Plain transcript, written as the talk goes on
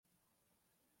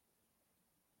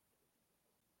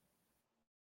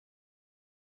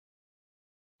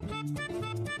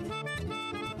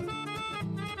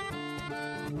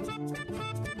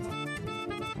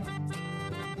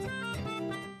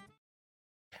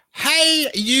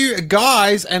Hey, you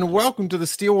guys, and welcome to the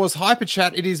Steele Wars Hyper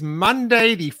Chat. It is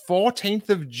Monday, the 14th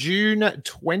of June,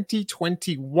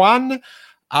 2021.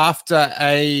 After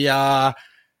a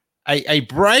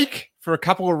break for a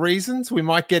couple of reasons we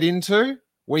might get into,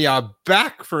 we are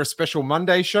back for a special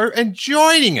Monday show, and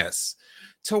joining us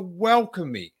to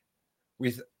welcome me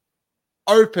with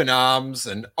open arms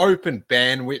and open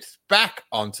bandwidth back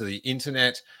onto the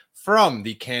internet from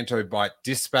the Canto Bight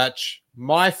Dispatch,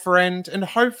 my friend, and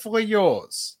hopefully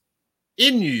yours.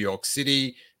 In New York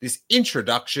City, this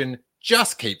introduction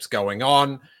just keeps going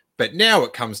on, but now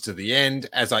it comes to the end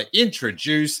as I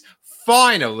introduce,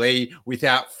 finally,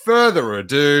 without further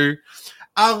ado,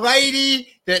 a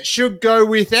lady that should go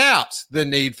without the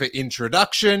need for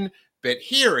introduction, but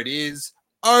here it is,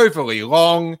 overly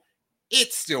long.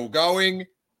 It's still going.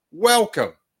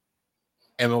 Welcome,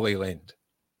 Emily Lind.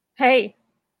 Hey.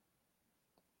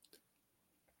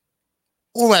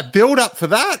 All that build up for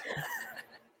that.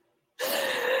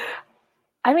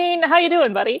 I mean, how you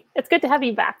doing, buddy? It's good to have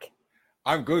you back.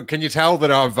 I'm good. Can you tell that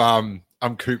I'm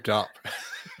cooped up?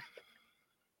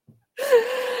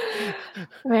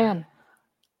 Man.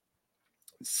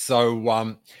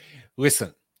 So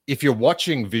listen, if you're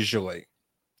watching visually,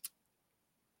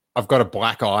 I've got a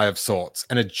black eye of sorts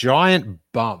and a giant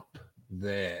bump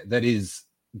there that is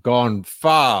gone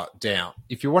far down.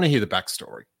 If you want to hear the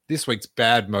backstory, this week's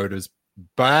Bad Motivators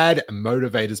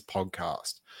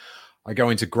podcast, I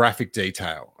go into graphic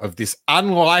detail of this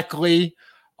unlikely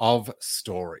of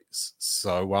stories.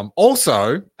 So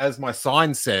also, as my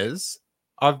sign says,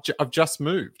 I've just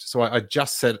moved. So I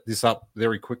just set this up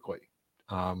very quickly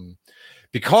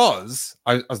because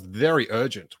I was very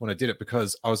urgent when I did it,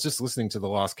 because I was just listening to the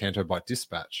last Canto Bight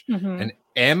Dispatch and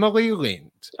Emily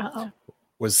Lind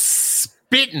was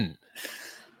spitting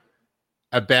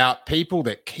about people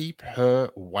that keep her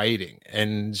waiting.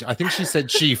 And I think she said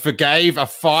she forgave a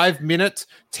 5 minute,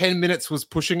 10 minutes was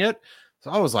pushing it.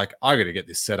 So I was like, I got to get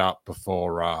this set up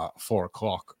before 4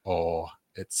 o'clock or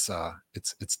it's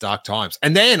dark times.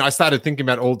 And then I started thinking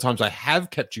about all the times I have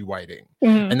kept you waiting.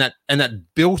 And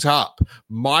that built up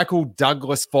Michael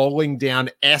Douglas falling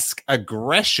down-esque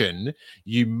aggression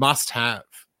you must have.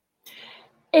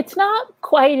 It's not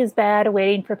quite as bad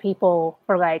waiting for people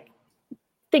for like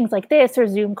things like this or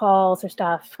Zoom calls or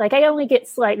stuff. Like, I only get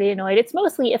slightly annoyed. It's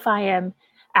mostly if I am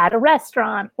at a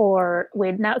restaurant or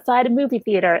waiting outside a movie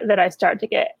theater that I start to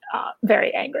get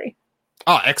very angry.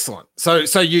 Oh, excellent.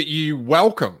 So you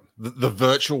welcome the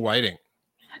virtual waiting.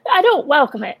 I don't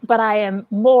welcome it, but I am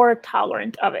more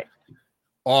tolerant of it.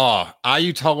 Oh, are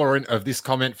you tolerant of this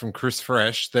comment from Chris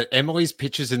Fresh that Emily's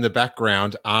pictures in the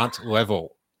background aren't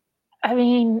level? I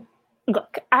mean,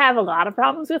 look, I have a lot of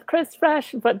problems with Chris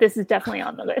Fresh, but this is definitely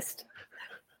on the list.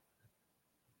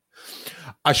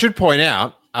 I should point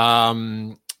out,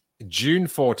 June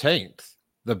 14th,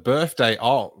 the birthday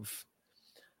of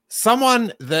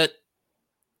someone that,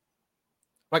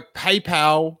 like,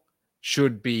 PayPal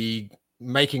should be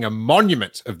making a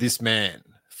monument of this man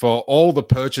for all the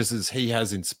purchases he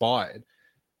has inspired.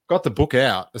 Got the book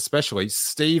out, especially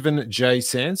Stephen J.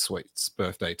 Sansweet's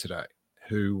birthday today,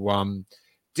 who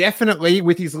definitely,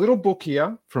 with his little book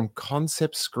here, From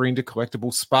Concept Screen to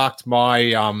Collectible, sparked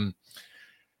my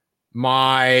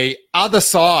my other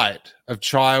side of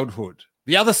childhood,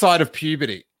 the other side of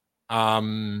puberty,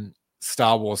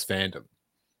 Star Wars fandom.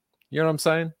 You know what I'm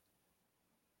saying?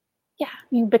 Yeah,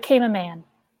 you became a man.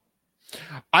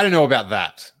 I don't know about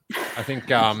that. I think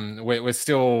we're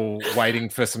still waiting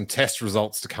for some test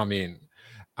results to come in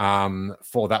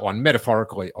for that one,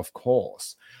 metaphorically, of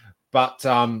course. But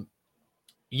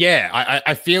yeah,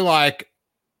 I feel like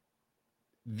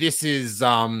this is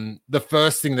the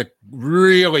first thing that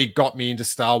really got me into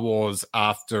Star Wars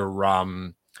after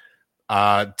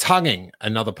tonguing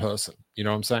another person. You know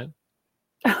what I'm saying?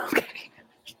 Okay.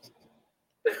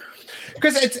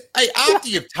 Because it's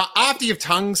after you've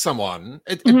tongued someone,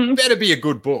 it better be a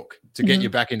good book to get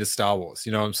you back into Star Wars.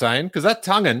 You know what I'm saying? Because that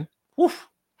tonguing,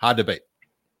 hard to beat.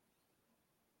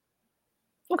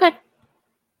 Okay.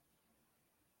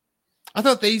 I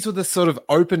thought these were the sort of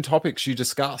open topics you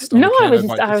discussed. No,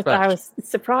 I was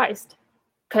surprised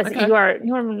because you are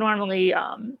normally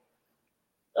a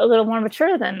little more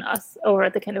mature than us over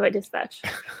at the Canto Bight Dispatch.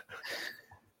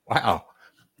 Wow.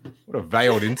 What a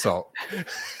veiled insult.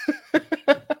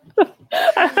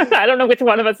 I don't know which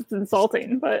one of us is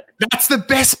insulting, but that's the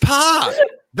best part.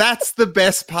 That's the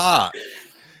best part.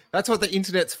 That's what the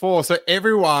internet's for. So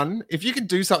everyone, if you can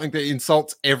do something that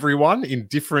insults everyone in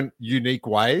different, unique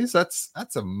ways, that's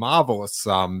a marvelous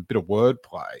bit of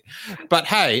wordplay. But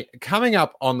hey, coming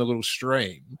up on the little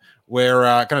stream, we're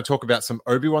going to talk about some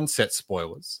Obi-Wan set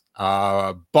spoilers.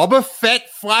 Boba Fett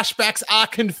flashbacks are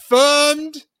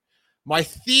confirmed. My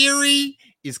theory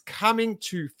is coming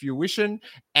to fruition,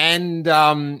 and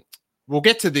we'll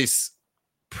get to this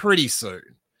pretty soon.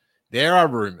 There are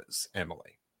rumors,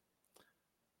 Emily,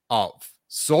 of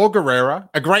Saw Gerrera,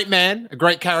 a great man, a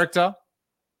great character,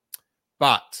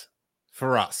 but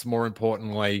for us, more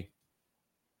importantly,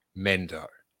 Mendo.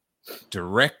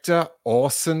 Director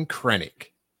Orson Krennic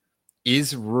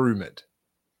is rumored.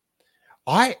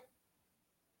 I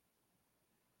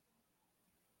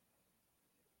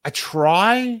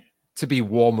try to be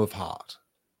warm of heart.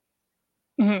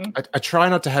 Mm-hmm. I try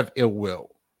not to have ill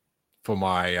will for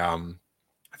my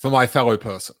fellow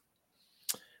person.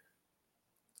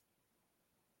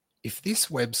 If this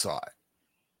website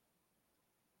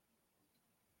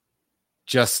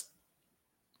just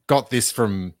got this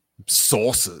from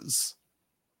sources,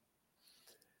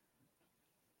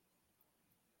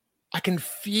 I can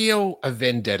feel a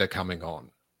vendetta coming on.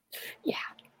 Yeah.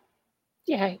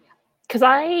 Because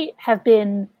I have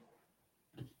been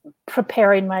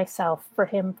preparing myself for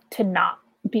him to not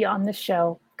be on the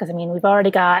show. Because, I mean, we've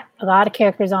already got a lot of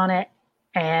characters on it.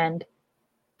 And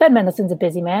Ben Mendelsohn's a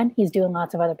busy man. He's doing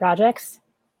lots of other projects.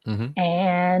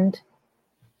 Mm-hmm.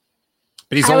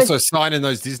 But he's also signing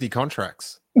those Disney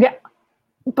contracts. Yeah.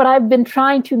 But I've been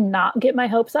trying to not get my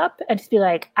hopes up and just be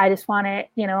like, I just want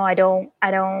it. You know, I don't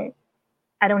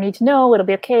need to know. It'll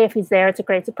be okay if he's there. It's a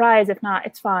great surprise. If not,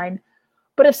 it's fine.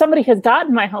 But if somebody has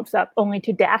gotten my hopes up only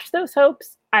to dash those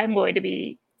hopes, I'm going to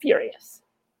be furious.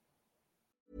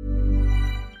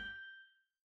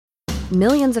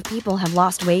 Millions of people have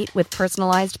lost weight with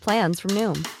personalized plans from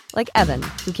Noom. Like Evan,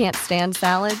 who can't stand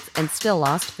salads and still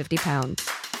lost 50 pounds.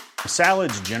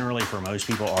 Salads generally for most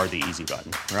people are the easy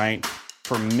button, right?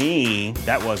 For me,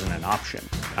 that wasn't an option.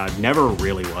 I never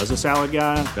really was a salad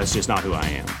guy. That's just not who I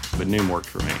am. But Noom worked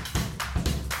for me.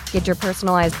 Get your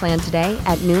personalized plan today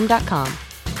at Noom.com.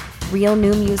 Real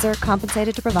Noom user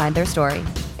compensated to provide their story.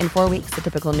 In 4 weeks, the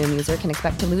typical Noom user can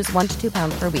expect to lose 1 to 2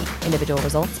 pounds per week. Individual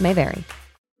results may vary.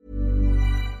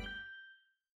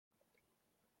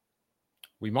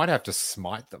 We might have to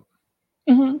smite them.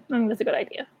 Mm-hmm. I think that's a good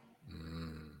idea.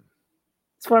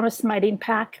 It's form a smiting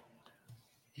pack.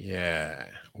 Yeah.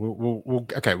 We'll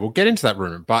get into that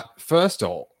rumor. But first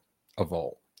of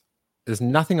all, there's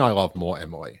nothing I love more,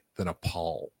 Emily, than a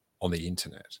poll on the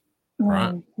internet.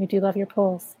 Right? We do love your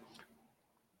polls.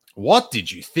 What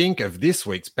did you think of this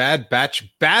week's Bad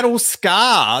Batch Battle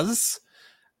Scars?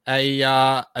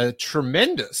 A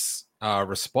tremendous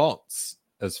response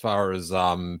as far as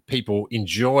people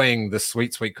enjoying the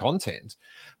sweet content.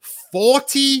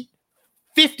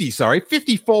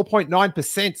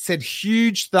 54.9% said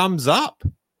huge thumbs up.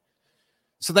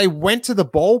 So they went to the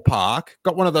ballpark,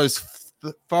 got one of those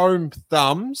foam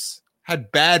thumbs,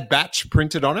 had Bad Batch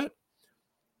printed on it,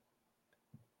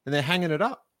 and they're hanging it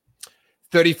up.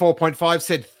 34.5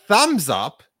 said thumbs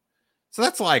up. So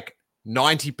that's like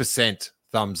 90%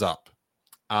 thumbs up.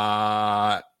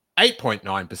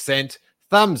 8.9%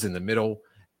 thumbs in the middle,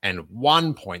 and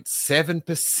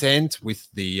 1.7% with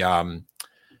the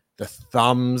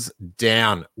thumbs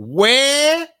down.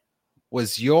 Where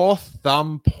was your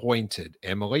thumb pointed,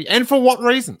 Emily? And for what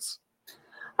reasons?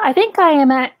 I think I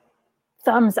am at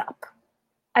thumbs up.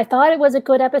 I thought it was a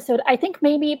good episode. I think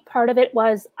maybe part of it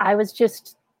was I was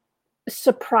just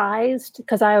surprised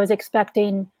because I was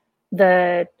expecting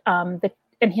the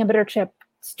inhibitor chip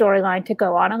storyline to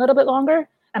go on a little bit longer.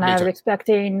 And I was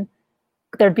expecting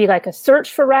there'd be like a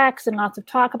search for Rex and lots of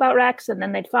talk about Rex, and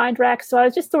then they'd find Rex. So I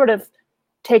was just sort of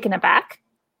taken aback.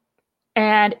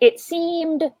 And it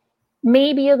seemed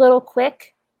maybe a little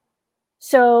quick.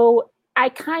 So I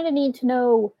kind of need to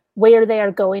know where they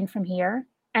are going from here.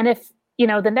 And if,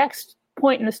 the next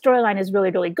point in the storyline is really,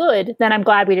 really good, then I'm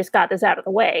glad we just got this out of the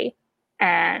way.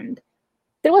 And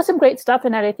there was some great stuff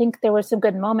in it. I think there were some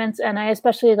good moments. And I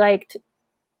especially liked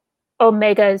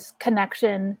Omega's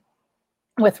connection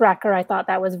with Wrecker. I thought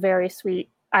that was very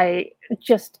sweet. I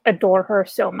just adore her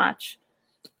so much.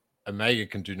 Omega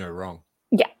can do no wrong.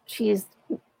 Yeah, she's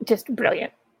just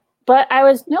brilliant. But I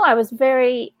was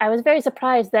very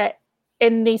surprised that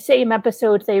in the same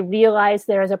episode they realized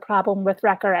there is a problem with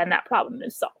Wrecker and that problem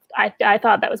is solved. I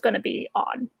thought that was going to be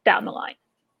on down the line.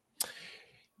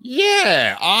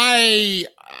 Yeah, I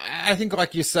think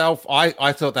like yourself,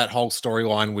 I thought that whole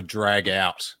storyline would drag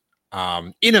out.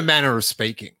 In a manner of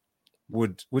speaking,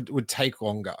 would take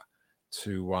longer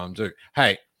to do.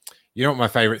 Hey, You know what my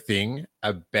favorite thing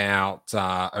about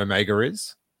Omega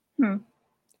is?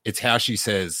 It's how she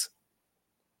says,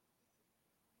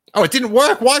 "Oh, it didn't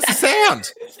work. Why is the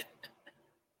sound?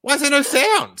 Why is there no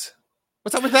sound?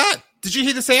 What's up with that? Did you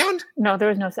hear the sound?" No, there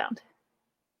was no sound.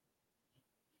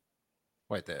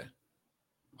 Wait there.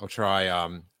 I'll try.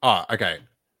 Oh, okay.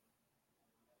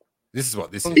 This is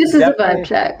what this is. This is a vibe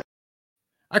check.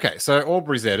 Okay, so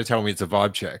Aubrey's there to tell me it's a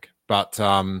vibe check, but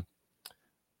all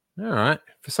right.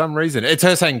 For some reason, it's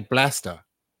her saying blaster.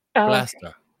 Blaster.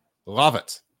 Okay. Love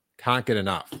it. Can't get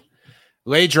enough.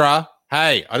 Lidra,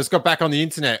 hey, I just got back on the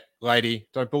internet, lady.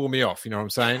 Don't bully me off. You know what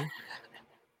I'm saying?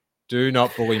 Do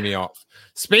not bully me off.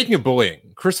 Speaking of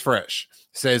bullying, Chris Fresh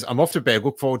says, I'm off to bed.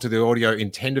 Look forward to the audio in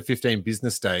 10 to 15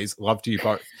 business days. Love to you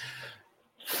both.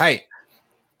 Hey,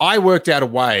 I worked out a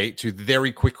way to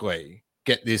very quickly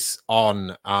get this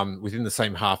on within the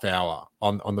same half hour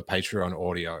on the Patreon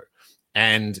audio.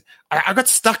 And I got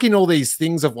stuck in all these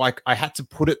things of like, I had to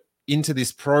put it into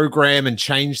this program and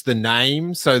change the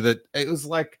name so that it was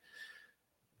like,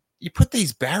 you put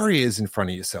these barriers in front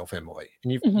of yourself, Emily,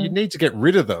 and you need to get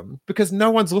rid of them because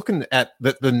no one's looking at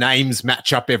the names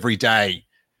match up every day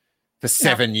for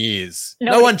 7 years.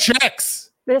 No one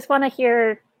checks. They just want to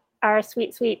hear our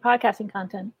sweet, sweet podcasting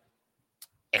content.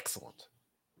 Excellent.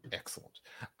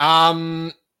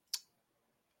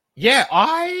 Yeah,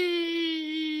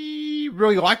 I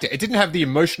really liked it. It didn't have the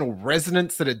emotional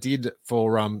resonance that it did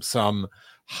for some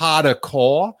harder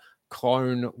core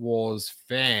Clone Wars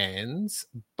fans,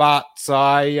 but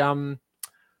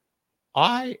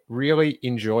I really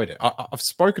enjoyed it. I've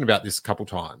spoken about this a couple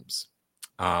times.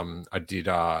 I did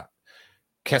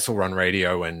Kessel Run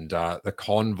Radio and the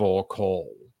Convor call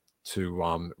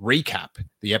to recap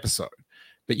the episode.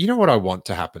 But you know what I want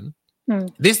to happen?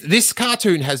 This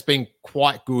cartoon has been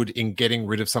quite good in getting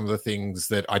rid of some of the things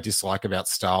that I dislike about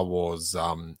Star Wars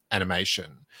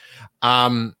animation.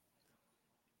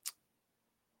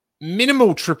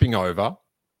 Minimal tripping over.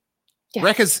 Yeah.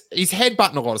 Wrecker's he's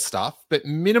headbutting a lot of stuff, but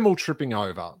minimal tripping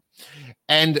over.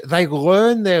 And they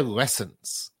learn their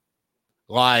lessons.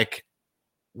 Like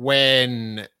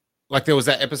when there was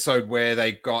that episode where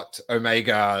they got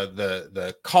Omega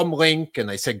the comm link and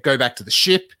they said, go back to the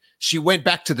ship. She went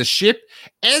back to the ship.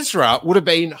 Ezra would have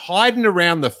been hiding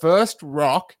around the first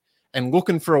rock and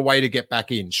looking for a way to get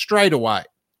back in straight away,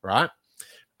 right?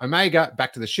 Omega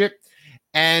back to the ship.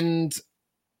 And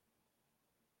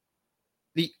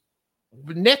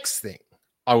the next thing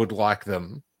I would like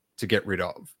them to get rid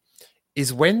of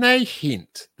is when they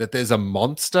hint that there's a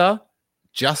monster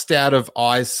just out of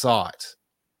eye's sight.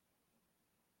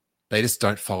 They just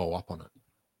don't follow up on it.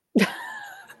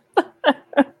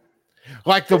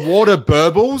 Like the water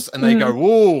burbles and they go,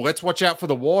 "Oh, let's watch out for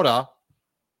the water."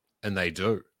 And they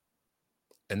do.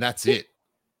 And that's it.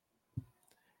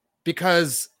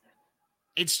 Because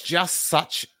it's just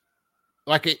such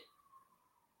like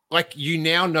you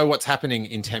now know what's happening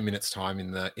in 10 minutes time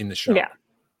in the show. Yeah.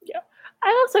 I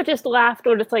also just laughed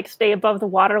or just like stay above the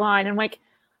waterline and like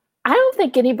I don't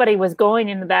think anybody was going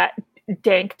into that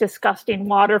dank, disgusting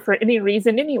water for any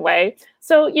reason anyway.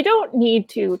 So you don't need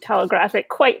to telegraph it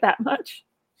quite that much.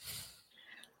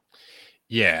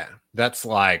 Yeah, that's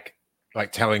like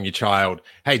telling your child,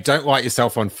 hey, don't light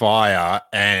yourself on fire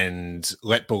and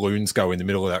let balloons go in the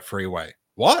middle of that freeway.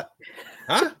 What?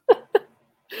 Huh?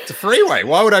 It's a freeway.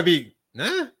 Why would I be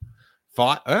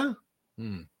fire?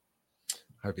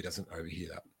 Hope he doesn't overhear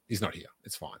that. He's not here.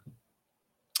 It's fine.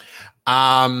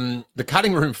 The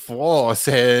cutting room floor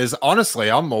says, honestly,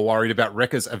 I'm more worried about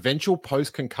Wrecker's eventual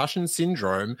post-concussion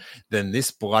syndrome than this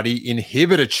bloody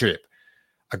inhibitor chip.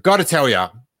 I got to tell you,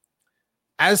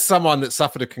 as someone that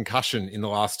suffered a concussion in the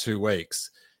last 2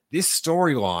 weeks, this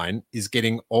storyline is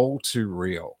getting all too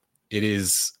real. It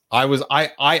is. I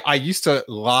used to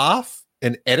laugh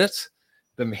and edit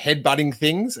them headbutting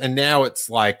things, and now it's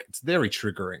very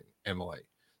triggering, Emily.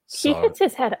 He hits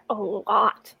his head a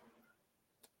lot.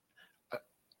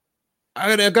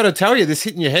 I've got to tell you, this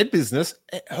hitting your head business,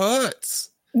 it hurts.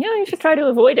 Yeah, you should try to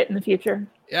avoid it in the future.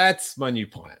 That's my new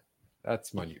plan.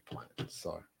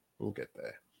 So we'll get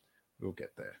there.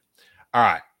 All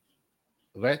right.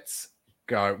 Let's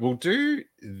go. We'll do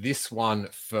this one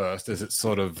first as it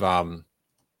sort of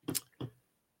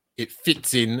it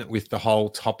fits in with the whole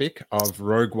topic of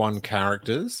Rogue One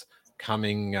characters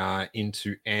coming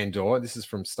into Andor. This is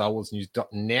from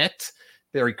StarWarsNews.net.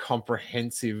 Very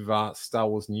comprehensive Star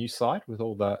Wars news site with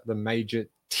all the major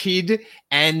tid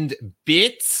and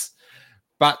bits.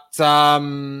 But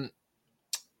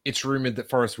it's rumored that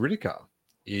Forrest Whitaker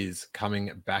is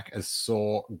coming back as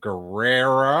Saw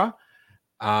Gerrera.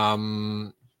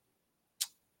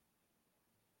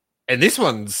 And this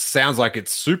one sounds like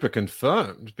it's super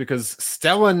confirmed because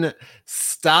Stellan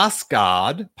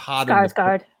Skarsgård,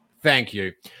 thank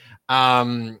you,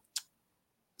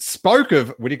 spoke of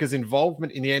Whittaker's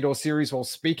involvement in the Andor series while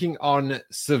speaking on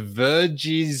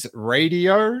Sveriges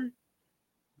Radio.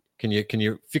 Can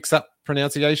you fix that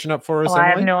pronunciation up for us? I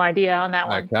have no idea on that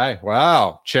one. Okay,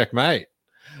 wow, checkmate.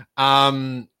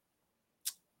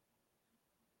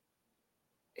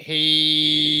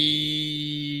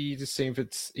 He just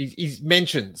seems he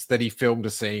mentions that he filmed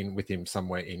a scene with him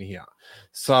somewhere in here,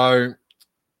 so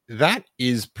that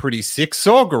is pretty sick.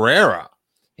 Saw Gerrera,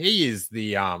 he is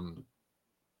the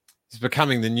he's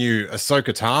becoming the new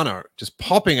Ahsoka Tano, just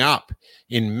popping up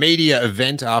in media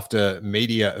event after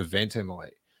media event, Emily.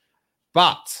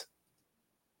 But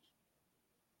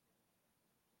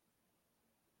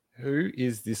who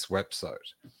is this website?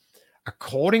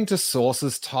 According to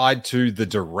sources tied to The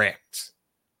Direct,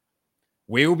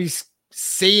 we will be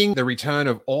seeing the return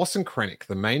of Orson Krennic,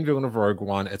 the main villain of Rogue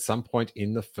One, at some point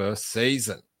in the first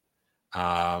season.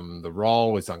 The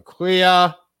role is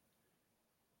unclear.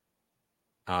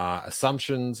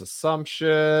 Assumptions.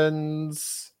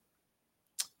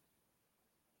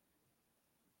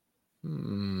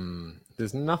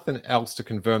 There's nothing else to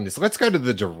confirm this. Let's go to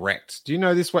The Direct. Do you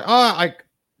know this way?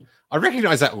 I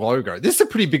recognize that logo. This is a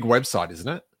pretty big website, isn't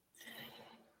it?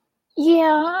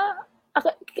 Yeah.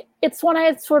 It's one I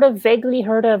had sort of vaguely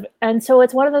heard of. And so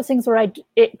it's one of those things where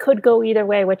it could go either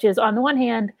way, which is, on the one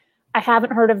hand, I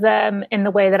haven't heard of them in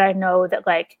the way that I know that,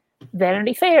 like,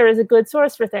 Vanity Fair is a good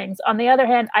source for things. On the other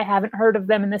hand, I haven't heard of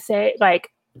them in the say, like,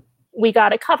 we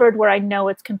got it covered, where I know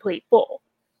it's complete bull.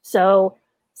 So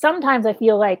sometimes I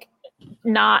feel like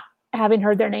not having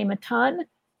heard their name a ton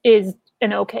is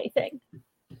an okay thing.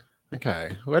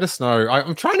 Okay, let us know.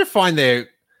 I'm trying to find their,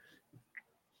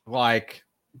 like,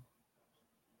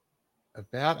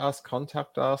 about us,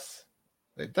 contact us.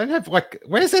 They don't have, like,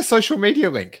 where's their social media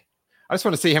link? I just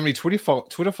want to see how many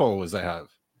Twitter followers they have.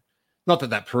 Not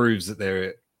that proves that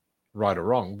they're right or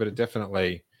wrong, but it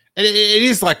definitely, it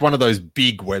is like one of those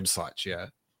big websites, yeah.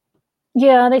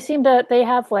 Yeah, they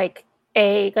have like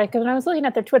when I was looking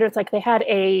at their Twitter, it's like they had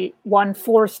one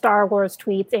for Star Wars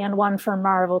tweets and one for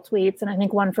Marvel tweets, and I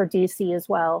think one for DC as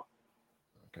well.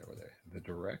 Okay, well, The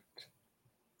Direct.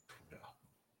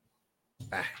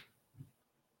 Bang.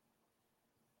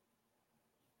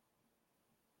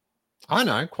 I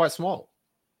know, quite small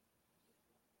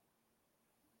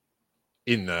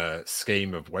in the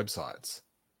scheme of websites.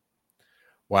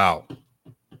 Wow.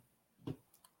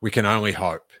 We can only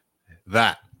hope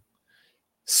that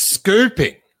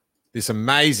scooping this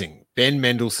amazing Ben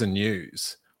Mendelsohn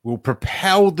news will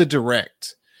propel The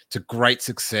Direct to great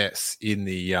success in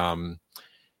the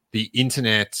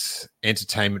internet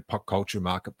entertainment pop culture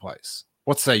marketplace.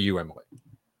 What say you, Emily?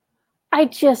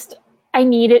 I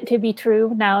need it to be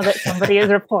true now that somebody has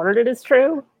reported it as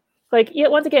true. Like,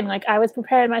 once again, like, I was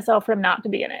preparing myself for him not to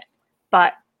be in it,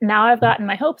 but now I've gotten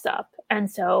my hopes up. And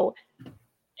so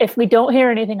if we don't hear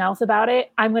anything else about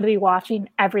it, I'm going to be watching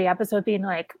every episode being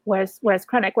like, where's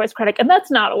Krennic? Where's Krennic? And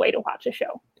that's not a way to watch a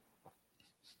show.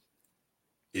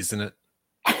 Isn't it?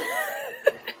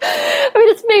 I mean,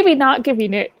 it's maybe not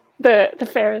giving it the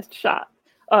fairest shot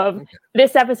of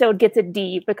This episode gets a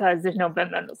D because there's no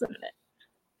Ben Mendelsohn in it.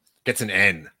 Gets an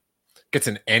N. Gets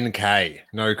an NK.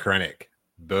 No Krennic.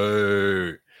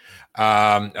 Boo.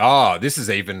 This is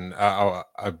even a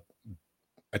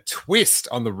twist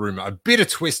on the rumor, a bit of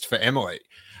twist for Emily.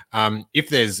 If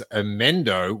there's a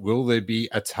Mendo, will there be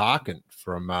a Tarkin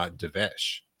from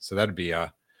Devesh? So that'd be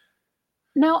a...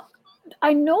 Now,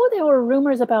 I know there were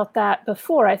rumors about that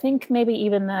before. I think maybe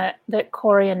even that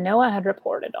Corey and Noah had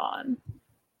reported on.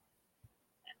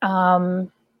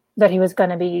 That he was going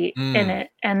to be in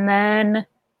it. And then,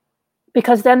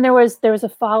 because then there was a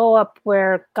follow-up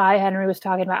where Guy Henry was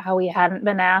talking about how he hadn't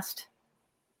been asked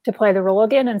to play the role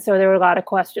again. And so there were a lot of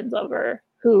questions over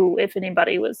who, if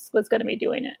anybody, was going to be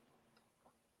doing it.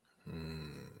 Well,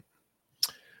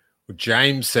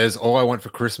 James says, all I want for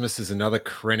Christmas is another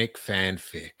Krennic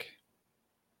fanfic.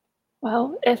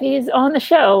 Well, if he's on the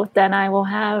show, then I will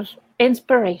have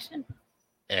inspiration.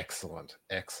 Excellent.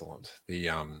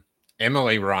 The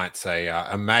Emily writes a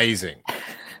amazing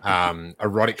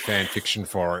erotic fan fiction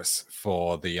for us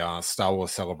for the Star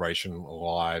Wars Celebration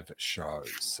live show.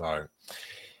 So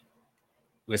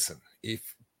listen,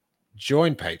 if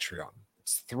join Patreon,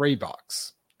 it's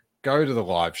 $3. Go to the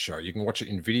live show. You can watch it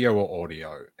in video or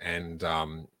audio, and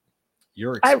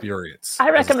your experience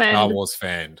I recommend, as a Star Wars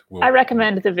fan will I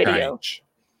recommend the video. Change.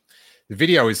 The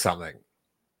video is something.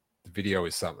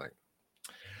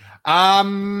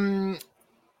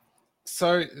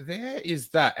 So there is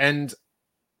that. And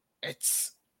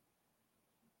it's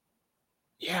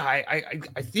yeah,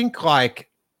 I think like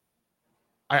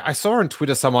I saw on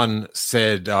Twitter someone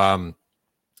said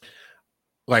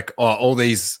like all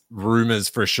these rumors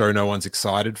for a show no one's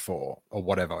excited for or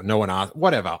whatever, no one asked,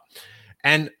 whatever,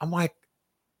 and I'm like,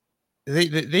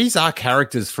 these are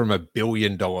characters from $1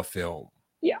 billion film.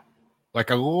 Yeah, like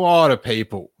a lot of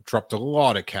people dropped a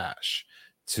lot of cash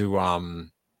to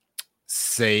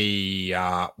see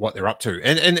what they're up to,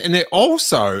 and they're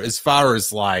also, as far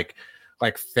as like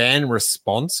fan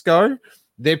response go,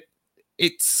 they're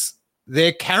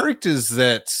characters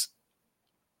that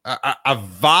a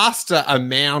vaster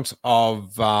amount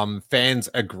of fans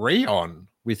agree on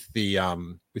with the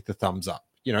thumbs up.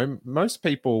 You know, most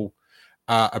people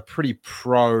are pretty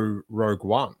pro Rogue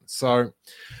One, so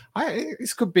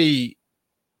this could be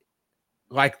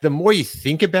like, the more you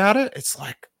think about it, it's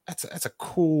like that's a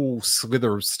cool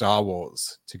slither of Star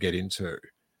Wars to get into,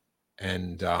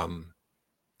 and I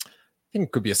think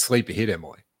it could be a sleeper hit,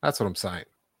 Emily. That's what I'm saying.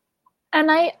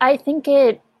 And I think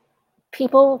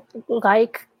people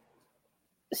like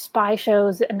spy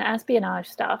shows and espionage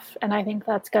stuff, and I think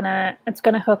it's gonna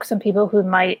hook some people who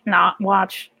might not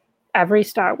watch every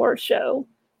Star Wars show.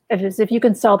 If you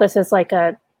can sell this as like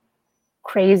a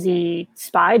crazy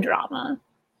spy drama.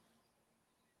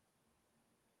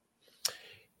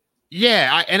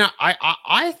 Yeah,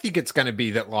 I think it's going to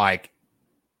be that, like,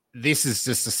 this is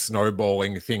just a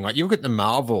snowballing thing. Like, you look at the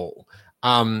Marvel,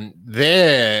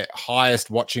 their highest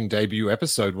watching debut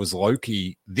episode was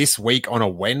Loki this week on a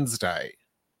Wednesday.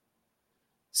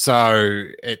 So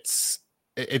it's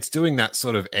doing that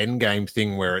sort of endgame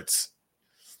thing where it's,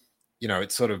 you know,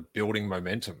 it's sort of building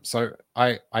momentum. So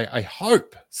I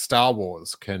hope Star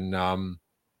Wars can,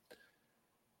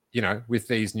 you know, with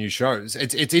these new shows,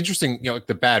 it's interesting. You know, like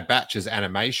the Bad Batch's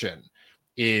animation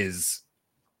is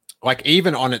like,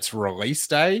 even on its release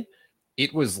day,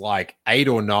 it was like 8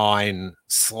 or 9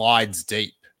 slides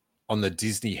deep on the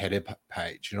Disney header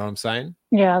page. You know what I'm saying?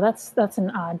 Yeah, that's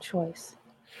an odd choice.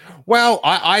 Well,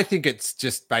 I think it's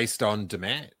just based on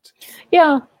demand.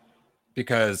 Yeah.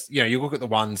 Because, you know, you look at the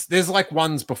ones, there's like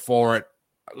ones before it,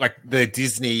 like the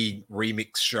Disney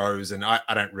remix shows, and I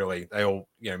don't really, they all,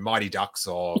 you know, Mighty Ducks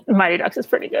is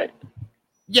pretty good.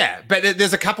 Yeah, but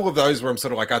there's a couple of those where I'm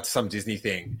sort of like, that's some Disney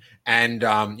thing. And,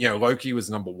 you know, Loki was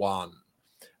number 1.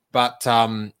 But,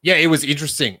 yeah, it was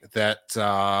interesting that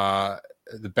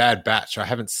the Bad Batch, I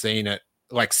haven't seen it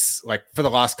like for the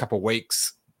last couple of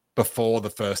weeks before the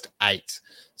first 8.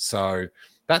 So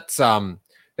that's,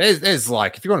 there's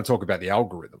like, if you want to talk about the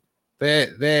algorithm,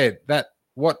 that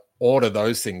what order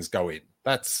those things go in,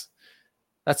 that's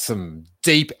some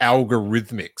deep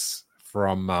algorithmics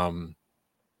from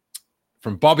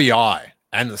Bobby I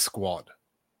and the squad.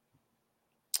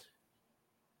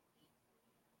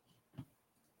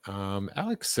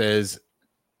 Alex says,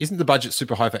 isn't the budget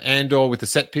super high for Andor with the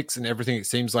set picks and everything? It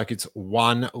seems like it's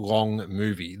one long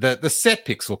movie. The set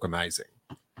picks look amazing,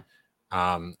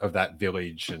 of that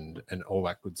village and all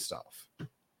that good stuff.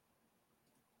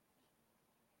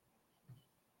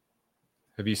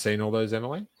 Have you seen all those,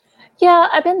 Emily? Yeah,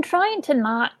 I've been trying to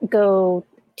not go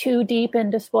too deep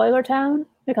into spoiler town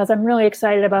because I'm really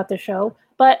excited about the show.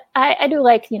 But I do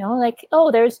like, you know, like,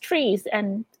 oh, there's trees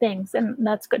and things, and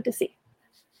that's good to see.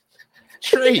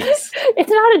 Trees? It's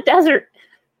not a desert.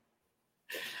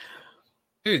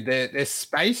 Dude, they're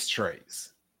space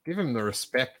trees. Give them the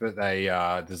respect that they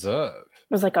deserve.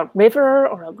 There's like a river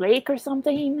or a lake or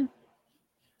something.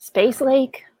 Space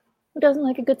lake. Who doesn't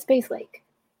like a good space lake?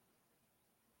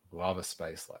 Love a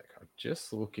space lake. I'm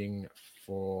just looking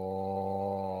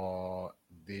for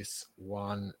this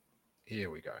one. Here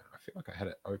we go. I feel like I had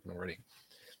it open already.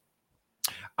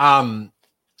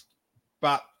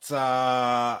 But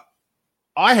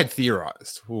I had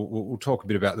theorized, we'll talk a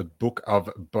bit about the Book of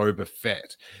Boba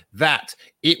Fett, that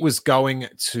it was going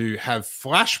to have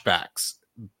flashbacks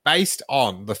based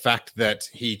on the fact that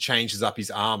he changes up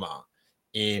his armor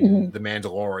in The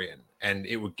Mandalorian, and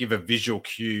it would give a visual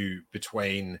cue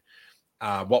between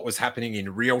what was happening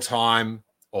in real time,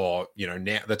 or, you know,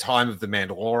 now the time of The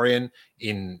Mandalorian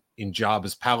in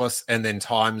Jabba's palace, and then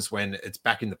times when it's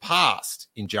back in the past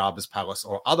in Jabba's palace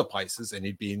or other places, and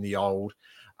he'd be in the old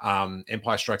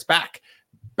Empire Strikes Back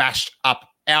bashed up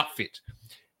outfit.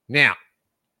 Now,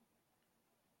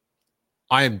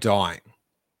 I am dying,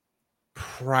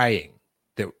 praying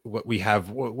that what we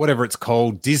have, whatever it's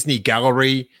called, Disney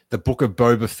Gallery, the Book of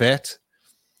Boba Fett,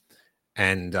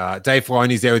 and Dave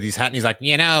Filoni's there with his hat, and he's like,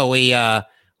 you know,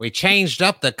 we changed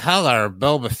up the color of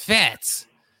Boba Fett,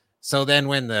 so then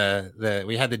when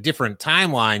we had the different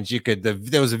timelines,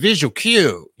 there was a visual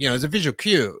cue. You know, there's a visual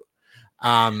cue.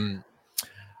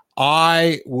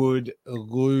 I would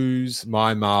lose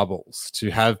my marbles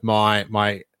to have my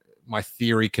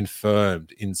theory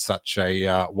confirmed in such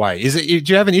a way. Do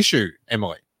you have an issue,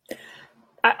 Emily?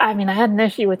 I mean, I had an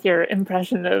issue with your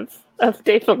impression of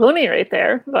Dave Filoni right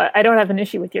there, but I don't have an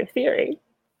issue with your theory.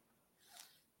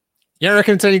 You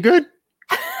reckon it's any good?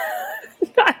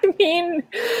 I mean,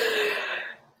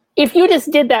 if you just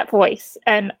did that voice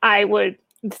and I would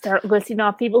start listing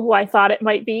off people who I thought it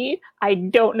might be, I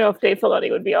don't know if Dave Filoni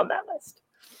would be on that list.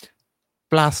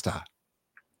 Blaster.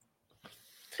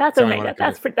 That's okay.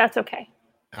 That's okay.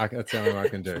 That's the only one I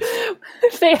can do.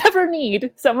 If they ever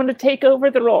need someone to take over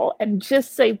the role and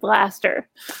just say Blaster.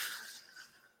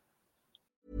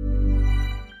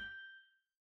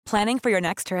 Planning for your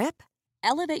next trip?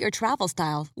 Elevate your travel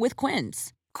style with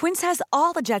Quince. Quince has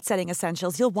all the jet-setting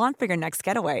essentials you'll want for your next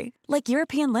getaway, like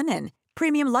European linen,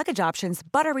 premium luggage options,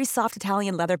 buttery soft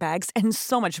Italian leather bags, and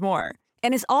so much more.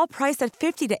 And is all priced at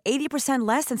 50 to 80%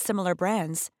 less than similar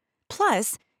brands.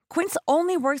 Plus, Quince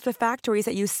only works with factories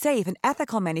that use safe and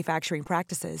ethical manufacturing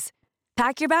practices.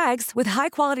 Pack your bags with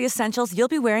high-quality essentials you'll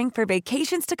be wearing for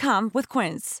vacations to come with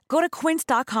Quince. Go to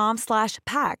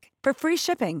quince.com/pack for free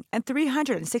shipping and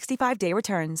 365-day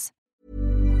returns.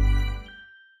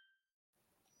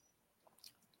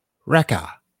 Wrecker.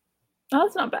 Oh,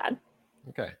 that's not bad.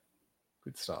 Okay.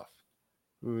 Good stuff.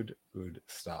 Good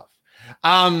stuff.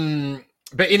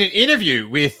 But in an interview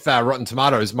with Rotten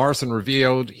Tomatoes, Morrison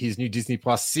revealed his new Disney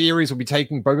Plus series will be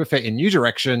taking Boba Fett in new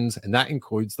directions, and that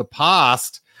includes the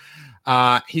past.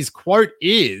 His quote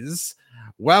is,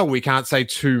 well, we can't say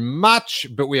too much,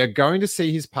 but we are going to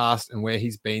see his past and where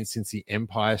he's been since The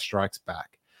Empire Strikes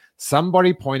Back.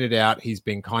 Somebody pointed out he's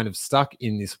been kind of stuck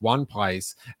in this one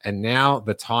place, and now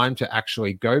the time to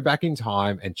actually go back in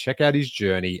time and check out his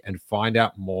journey and find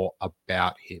out more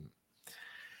about him.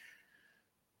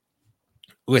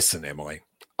 Listen, Emily,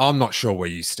 I'm not sure where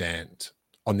you stand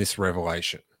on this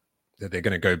revelation that they're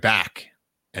going to go back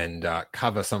and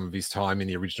cover some of his time in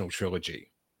the original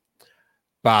trilogy.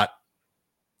 But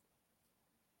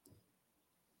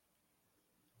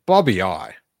Bobby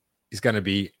I is going to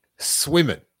be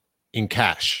swimming in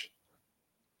cash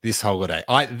this holiday.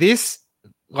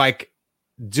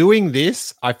 Doing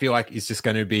this, I feel like is just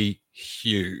going to be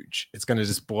huge. It's going to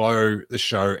just blow the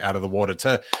show out of the water.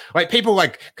 To people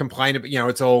complain about,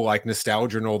 it's all like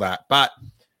nostalgia and all that, but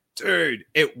dude,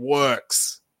 it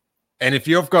works. And if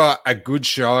you've got a good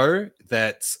show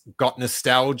that's got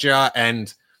nostalgia,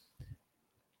 and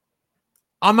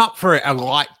I'm up for a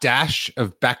light dash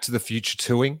of Back to the Future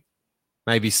 2ing,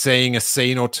 maybe seeing a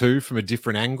scene or two from a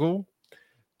different angle.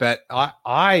 But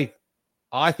I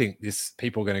think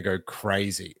people are going to go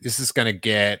crazy. This is going to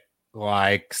get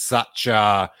such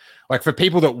a, for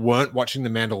people that weren't watching The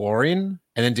Mandalorian,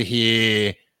 and then to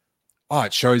hear,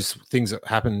 it shows things that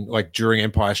happen during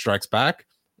Empire Strikes Back.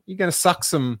 You're going to suck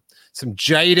some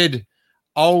jaded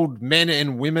old men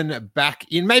and women back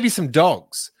in, maybe some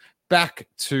dogs back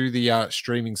to the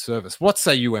streaming service. What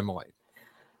say you, Emily?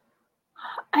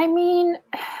 I mean,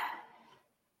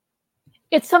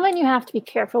 it's something you have to be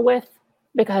careful with,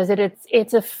 because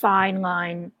it's a fine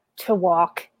line to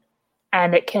walk,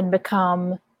 and it can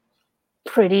become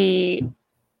pretty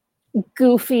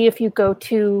goofy if you go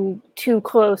too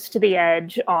close to the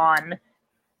edge on,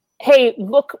 hey,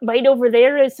 look, right over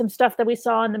there is some stuff that we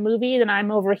saw in the movie, and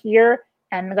I'm over here,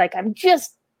 and I'm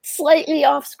just slightly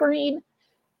off screen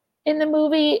in the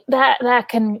movie. That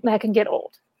can get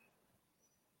old.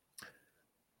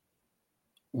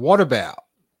 What about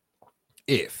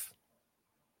if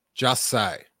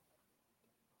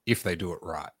they do it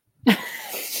right?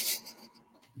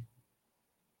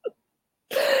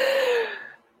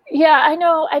 Yeah, I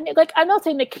know. I'm not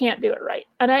saying they can't do it right.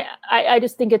 And I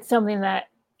just think it's something that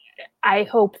I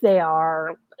hope they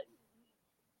are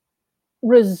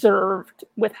reserved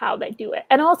with how they do it.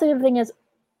 And also the thing is,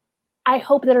 I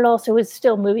hope that it also is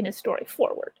still moving the story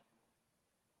forward.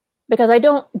 Because I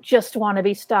don't just want to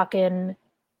be stuck in,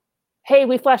 hey,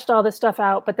 we fleshed all this stuff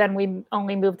out, but then we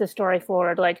only moved the story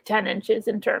forward 10 inches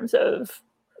in terms of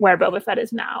where Boba Fett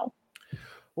is now.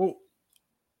 Well,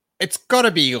 it's got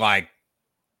to be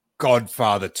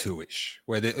Godfather 2-ish,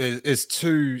 where there's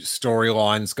two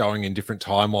storylines going in different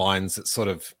timelines that sort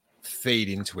of feed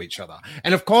into each other.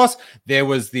 And of course, there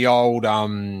was the old,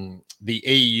 the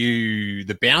EU,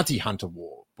 the Bounty Hunter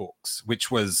War books,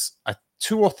 which was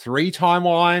 2 or 3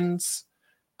 timelines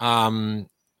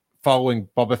following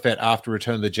Boba Fett after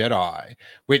Return of the Jedi,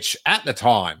 which at the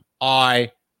time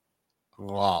I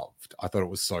loved. I thought it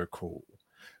was so cool.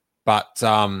 But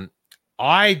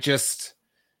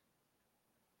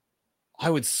I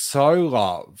would so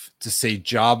love to see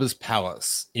Jabba's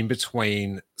palace in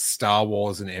between Star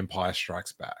Wars and Empire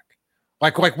Strikes Back.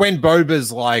 Like when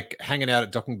Boba's like hanging out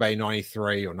at Docking Bay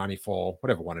 93 or 94,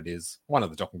 whatever one it is, one of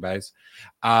the docking bays.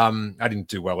 I didn't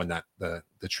do well in that the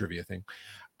trivia thing.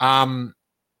 Like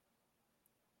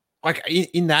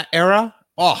in that era,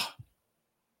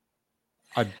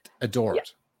 I'd adore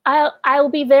it. I'll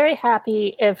be very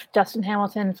happy if Justin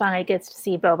Hamilton finally gets to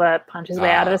see Boba punch his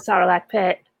way out of the Sarlacc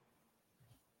pit.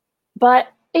 But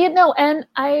and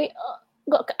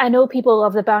look, I know people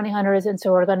love the bounty hunters, and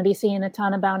so we're going to be seeing a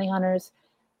ton of bounty hunters.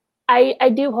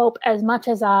 I do hope, as much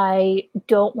as I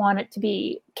don't want it to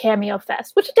be cameo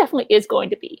fest, which it definitely is going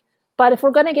to be, but if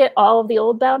we're going to get all of the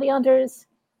old bounty hunters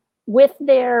with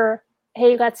their,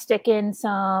 hey, let's stick in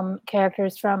some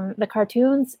characters from the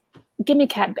cartoons, give me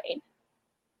Cad Bane.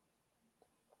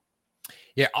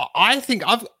 Yeah, I think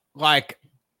I've like,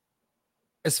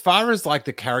 as far as like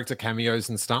the character cameos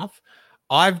and stuff,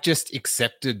 I've just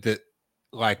accepted that,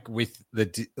 like with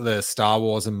the Star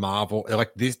Wars and Marvel,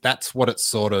 like this, that's what it's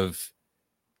sort of,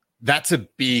 that's a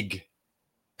big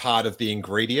part of the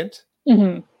ingredient.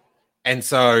 Mm-hmm. And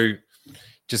so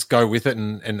just go with it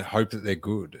and hope that they're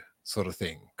good, sort of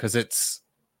thing. Because it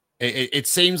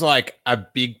seems like a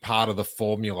big part of the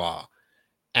formula.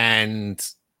 And,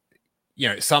 you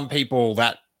know, some people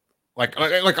that like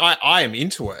I am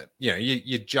into it, you know,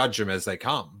 you judge them as they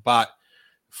come, but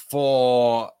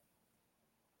for,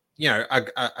 you know,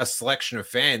 a selection of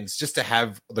fans just to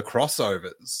have the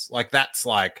crossovers, like that's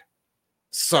like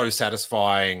so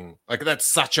satisfying. Like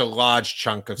that's such a large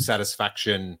chunk of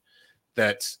satisfaction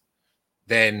that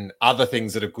then other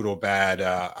things that are good or bad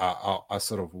are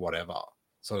sort of whatever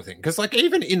sort of thing. Because like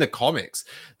even in the comics,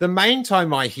 the main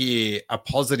time I hear a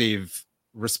positive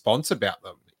response about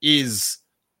them is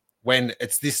when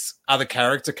it's this other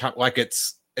character, like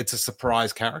it's a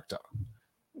surprise character.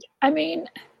 I mean,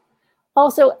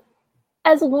 also,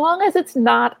 as long as it's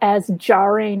not as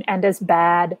jarring and as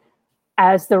bad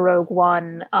as the Rogue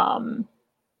One, Dr.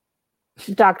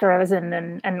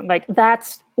 Evazan, and like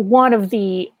that's one of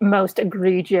the most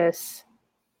egregious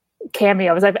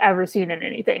cameos I've ever seen in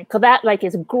anything. Because that like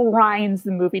grinds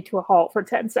the movie to a halt for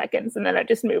 10 seconds and then it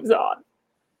just moves on.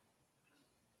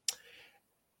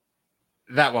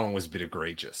 That one was a bit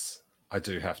egregious, I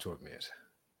do have to admit.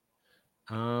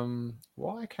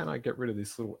 Why can't I get rid of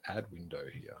this little ad window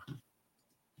here?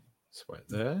 Just wait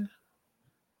there.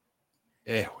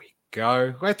 There we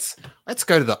go. Let's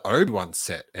go to the Obi-Wan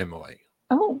set, Emily.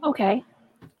 Oh, okay.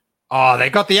 Oh, they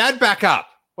got the ad back up.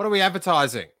 What are we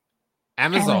advertising?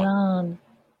 Amazon.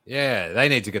 Yeah, they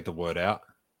need to get the word out.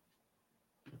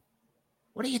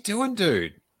 What are you doing,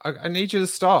 dude? I need you to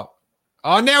stop.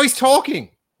 Oh, now he's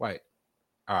talking. Wait.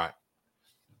 All right.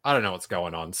 I don't know what's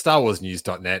going on.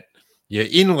 StarWarsNews.net. You're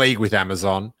in league with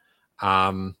Amazon.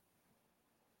 A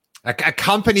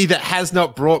company that has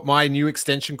not brought my new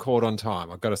extension cord on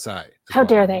time, I've got to say. How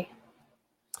dare they?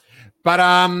 But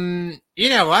in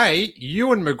LA,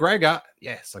 Ewan McGregor,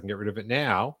 yes, I can get rid of it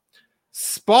now,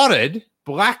 spotted,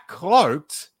 black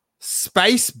cloaked,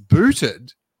 space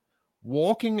booted,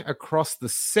 walking across the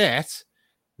set.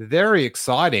 Very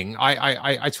exciting.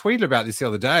 I tweeted about this the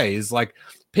other day. Is like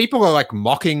people are like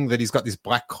mocking that he's got this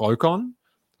black cloak on,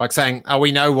 like saying, "Oh,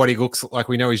 we know what he looks like.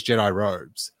 We know his Jedi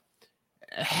robes."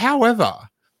 However,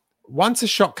 once a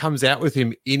shot comes out with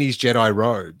him in his Jedi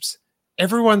robes,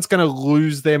 everyone's going to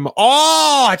lose them.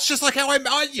 Oh, it's just like how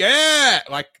yeah.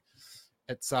 Like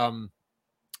it's I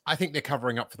think they're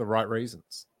covering up for the right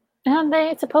reasons.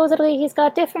 And supposedly he's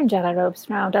got different Jedi robes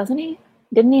now, doesn't he?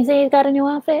 Didn't he say he's got a new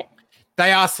outfit?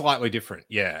 They are slightly different,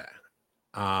 yeah.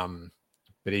 But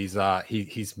he's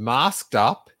masked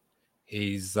up.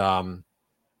 He's not.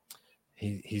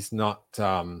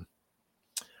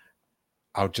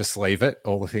 I'll just leave it.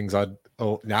 All the things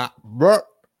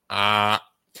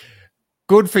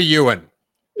good for Ewan,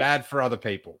 bad for other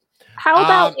people. How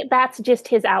about that's just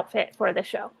his outfit for the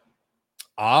show?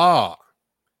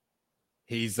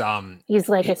 He's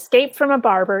like escaped from a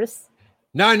barber's.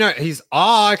 No, he's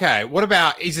okay. What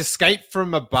about he's escaped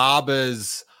from a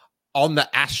barber's on the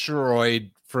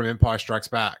asteroid from Empire Strikes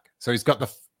Back? So he's got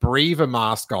the Breather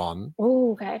mask on.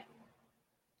 Oh, okay.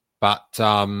 But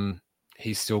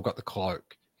he's still got the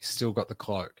cloak.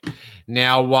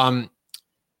 Now,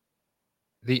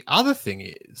 the other thing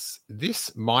is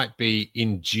this might be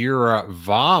Indira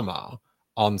Varma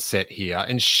on set here,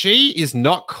 and she is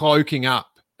not cloaking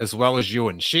up as well as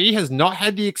Ewan. She has not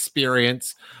had the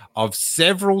experience of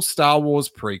several Star Wars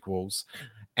prequels.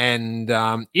 And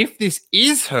if this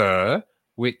is her,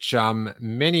 which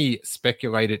many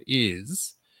speculate it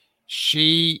is,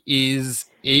 she is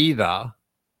either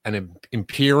an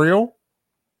Imperial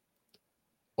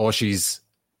or she's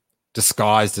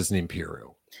disguised as an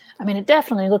Imperial. I mean, it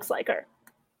definitely looks like her.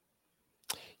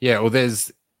 Yeah, well,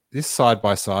 there's this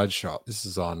side-by-side shot. This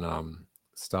is on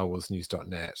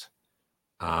StarWarsNews.net.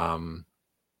 I mean,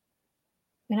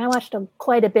 I watched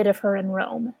quite a bit of her in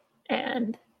Rome,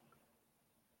 and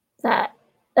that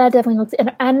definitely looks.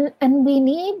 And we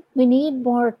need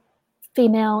more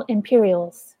female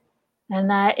Imperials, and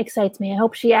that excites me. I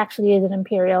hope she actually is an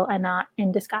Imperial and not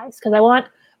in disguise, because I want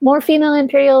more female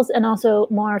Imperials and also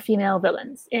more female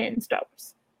villains in Star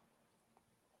Wars.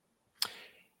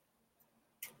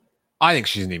 I think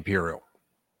she's an Imperial.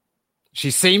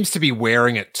 She seems to be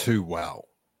wearing it too well.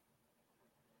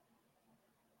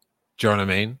 Do you know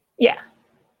what I mean? Yeah.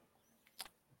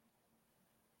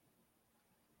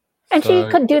 And she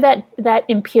could do that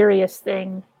imperious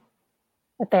thing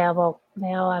that they all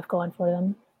have going for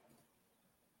them.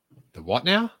 The what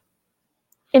now?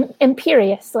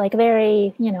 Imperious, like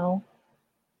very,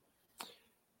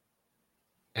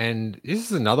 And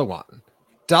this is another one.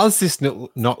 Does this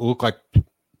not look like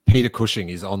Peter Cushing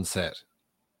is on set?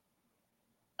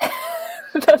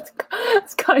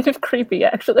 That's kind of creepy,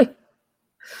 actually.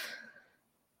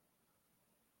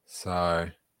 So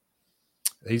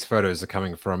these photos are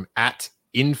coming from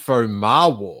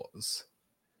 @InfoMarWars.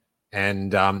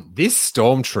 And this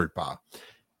stormtrooper,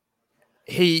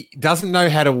 he doesn't know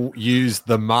how to use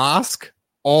the mask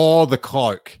or the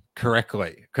cloak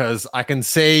correctly, because I can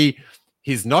see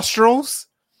his nostrils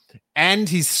and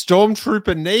his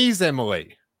stormtrooper knees,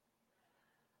 Emily.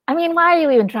 I mean, why are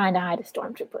you even trying to hide a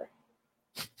stormtrooper?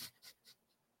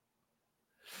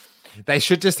 They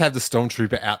should just have the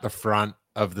stormtrooper out the front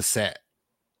of the set,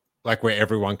 like where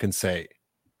everyone can see.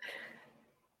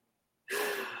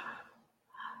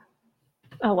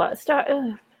 Oh, well,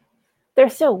 they're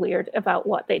so weird about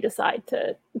what they decide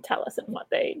to tell us and what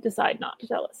they decide not to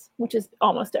tell us, which is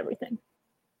almost everything.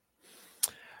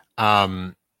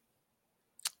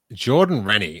 Jordan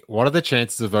Rennie, what are the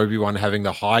chances of Obi-Wan having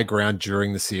the high ground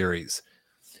during the series?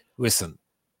 Listen,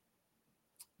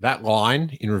 that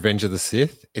line in Revenge of the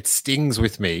Sith, it stings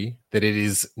with me that it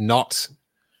is not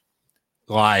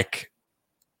like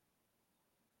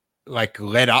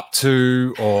led up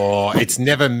to, or it's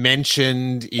never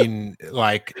mentioned in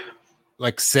like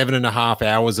 7.5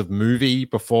 hours of movie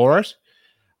before it.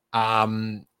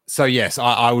 So yes,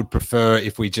 I would prefer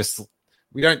if we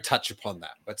don't touch upon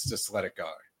that. Let's just let it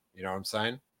go. You know what I'm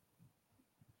saying?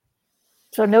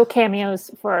 So no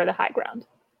cameos for the high ground.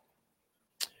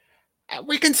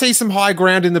 We can see some high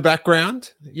ground in the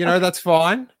background. Okay. That's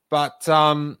fine. But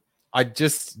I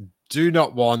just do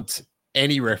not want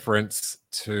any reference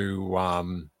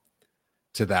to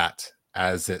that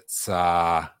as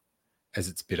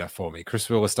it's bitter for me. Chris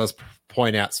Willis does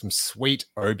point out some sweet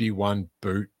Obi-Wan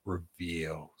boot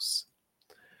reveals.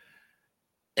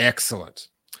 Excellent.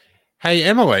 Hey,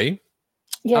 Emily.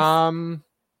 Yes.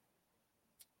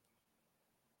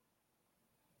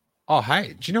 Oh,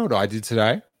 hey, do you know what I did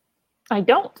today? I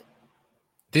don't.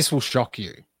 This will shock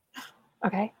you.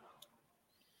 Okay.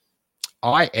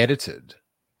 I edited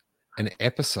an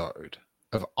episode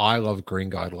of I Love Green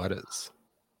Guide Letters.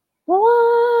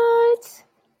 What?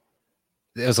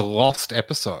 There's a lost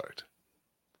episode.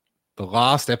 The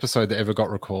last episode that ever got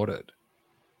recorded.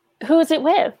 Who is it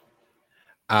with?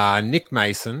 Nick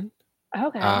Mason.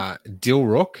 Okay. Dill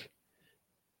Rook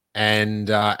and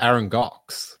Aaron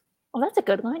Gox. Well, that's a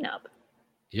good lineup.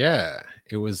 Yeah,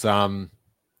 it was. I'm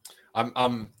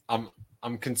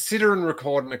considering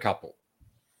recording a couple.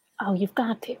 Oh, you've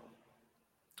got to.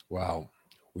 Well,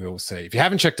 we'll see. If you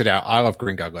haven't checked it out, I Love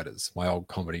Green Guide Letters, my old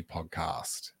comedy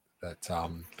podcast. That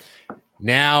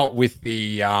now with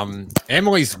the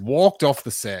Emily's walked off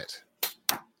the set.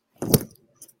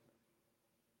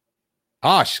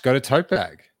 Ah, she's got a tote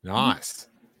bag. Nice.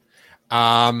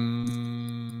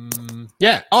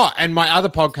 Yeah. Oh, and my other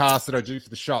podcast that I do for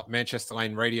the shop, Manchester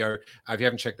Lane Radio. If you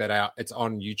haven't checked that out, it's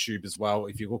on YouTube as well.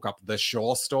 If you look up The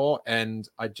Shaw Store, and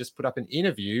I just put up an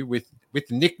interview with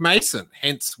Nick Mason,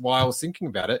 hence why I was thinking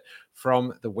about it,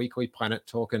 from the Weekly Planet,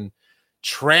 talking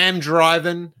tram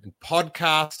driving and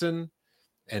podcasting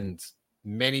and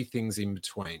many things in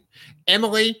between.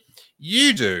 Emily,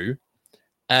 you do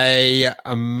a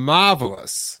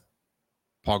marvelous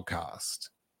podcast,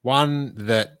 one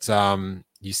that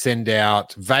you send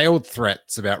out veiled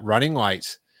threats about running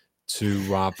late to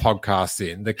podcasts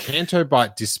in, the Canto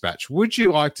Bite Dispatch. Would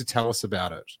you like to tell us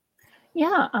about it?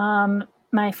 Yeah,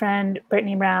 my friend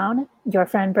Brittany Brown, your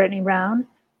friend Brittany Brown,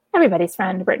 everybody's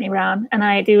friend Brittany Brown, and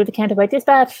I do the Canto Bite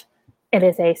Dispatch. It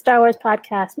is a Star Wars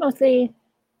podcast mostly.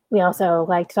 We also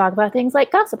like to talk about things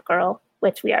like Gossip Girl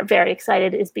which we are very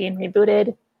excited is being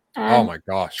rebooted. Oh my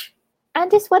gosh.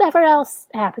 And just whatever else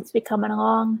happens to be coming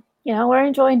along. You know, we're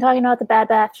enjoying talking about the Bad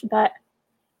Batch, but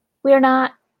we're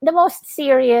not the most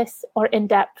serious or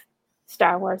in-depth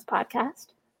Star Wars podcast.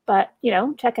 But, you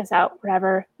know, check us out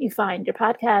wherever you find your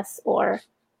podcasts, or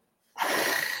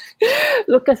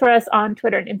look for us on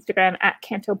Twitter and Instagram at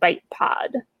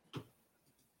CantoBitePod.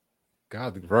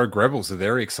 God, the Rogue Rebels are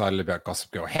very excited about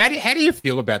Gossip Girl. How do you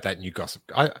feel about that new Gossip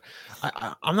Girl?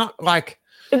 I'm not like,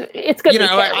 it's good. You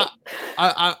know,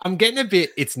 I'm getting a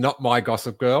bit. It's not my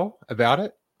Gossip Girl about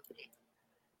it.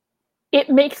 It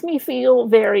makes me feel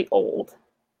very old.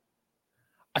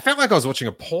 I felt like I was watching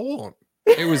a porn.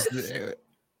 It was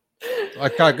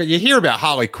like you hear about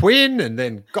Harley Quinn and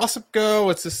then Gossip Girl.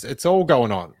 It's all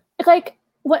going on. Like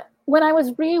when I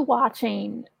was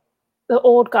rewatching the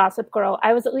old Gossip Girl,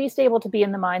 I was at least able to be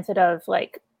in the mindset of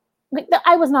like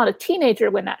I was not a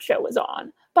teenager when that show was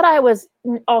on, but I was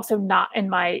also not in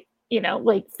my, you know,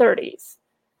 late 30s.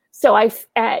 So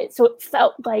so it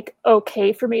felt like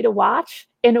okay for me to watch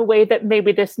in a way that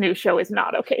maybe this new show is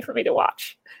not okay for me to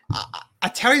watch. I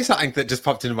tell you something that just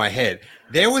popped into my head.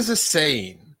 There was a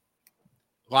scene,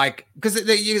 like, because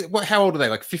how old are they?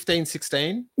 Like 15,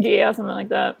 16? Yeah, something like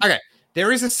that. Okay.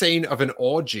 There is a scene of an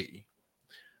orgy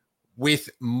with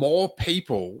more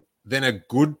people than a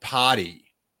good party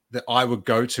that I would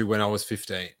go to when I was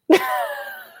 15.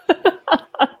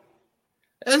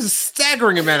 There's a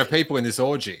staggering amount of people in this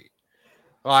orgy.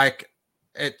 Like,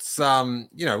 it's,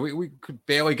 you know, we could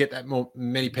barely get that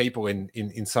many people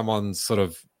in someone's sort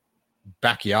of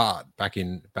backyard back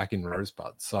in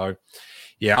Rosebud. So,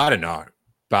 yeah, I don't know.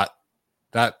 But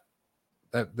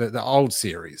the old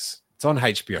series, it's on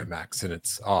HBO Max, and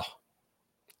it's,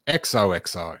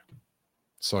 XOXO.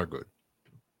 So good.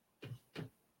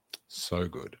 So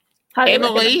good.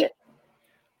 Emily,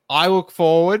 I look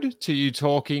forward to you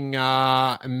talking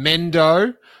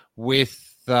Mendo with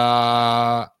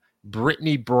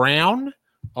Brittany Brown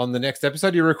on the next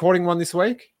episode. You're recording one this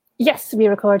week? Yes, we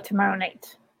record tomorrow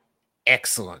night.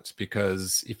 Excellent,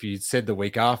 because if you said the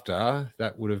week after,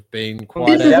 that would have been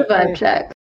quite this is a vibe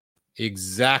check.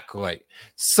 Exactly.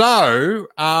 So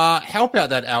help out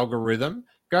that algorithm.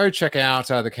 Go check out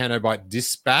the Canobite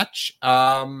Dispatch.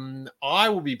 I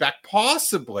will be back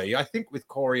possibly, I think, with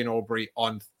Corey and Aubrey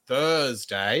on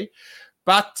Thursday.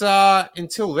 But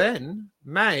until then,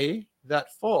 may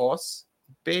that force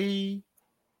be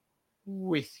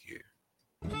with you.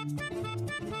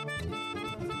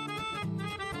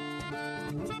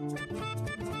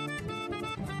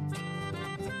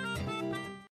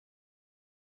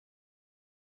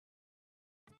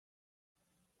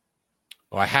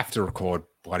 Well, I have to record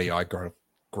bloody I got a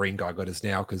green guy got us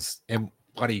now because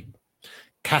bloody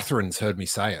Catherine's heard me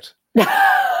say it.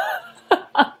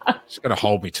 She's going to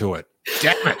hold me to it.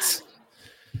 Damn it.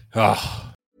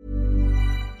 Oh.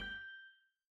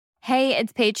 Hey,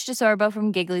 it's Paige DeSorbo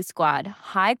from Giggly Squad.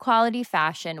 High quality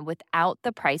fashion without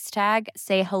the price tag.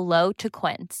 Say hello to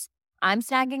Quince. I'm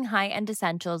snagging high-end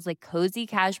essentials like cozy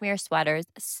cashmere sweaters,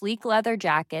 sleek leather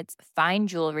jackets, fine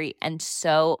jewelry, and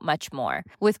so much more.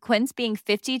 With Quince being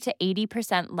 50 to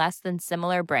 80% less than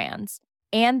similar brands.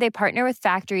 And they partner with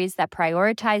factories that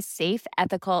prioritize safe,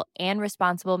 ethical, and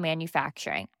responsible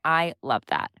manufacturing. I love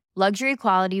that. Luxury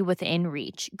quality within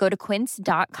reach. Go to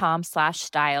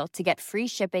quince.com/style to get free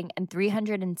shipping and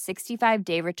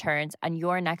 365-day returns on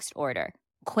your next order.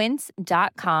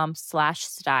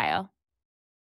 Quince.com/style.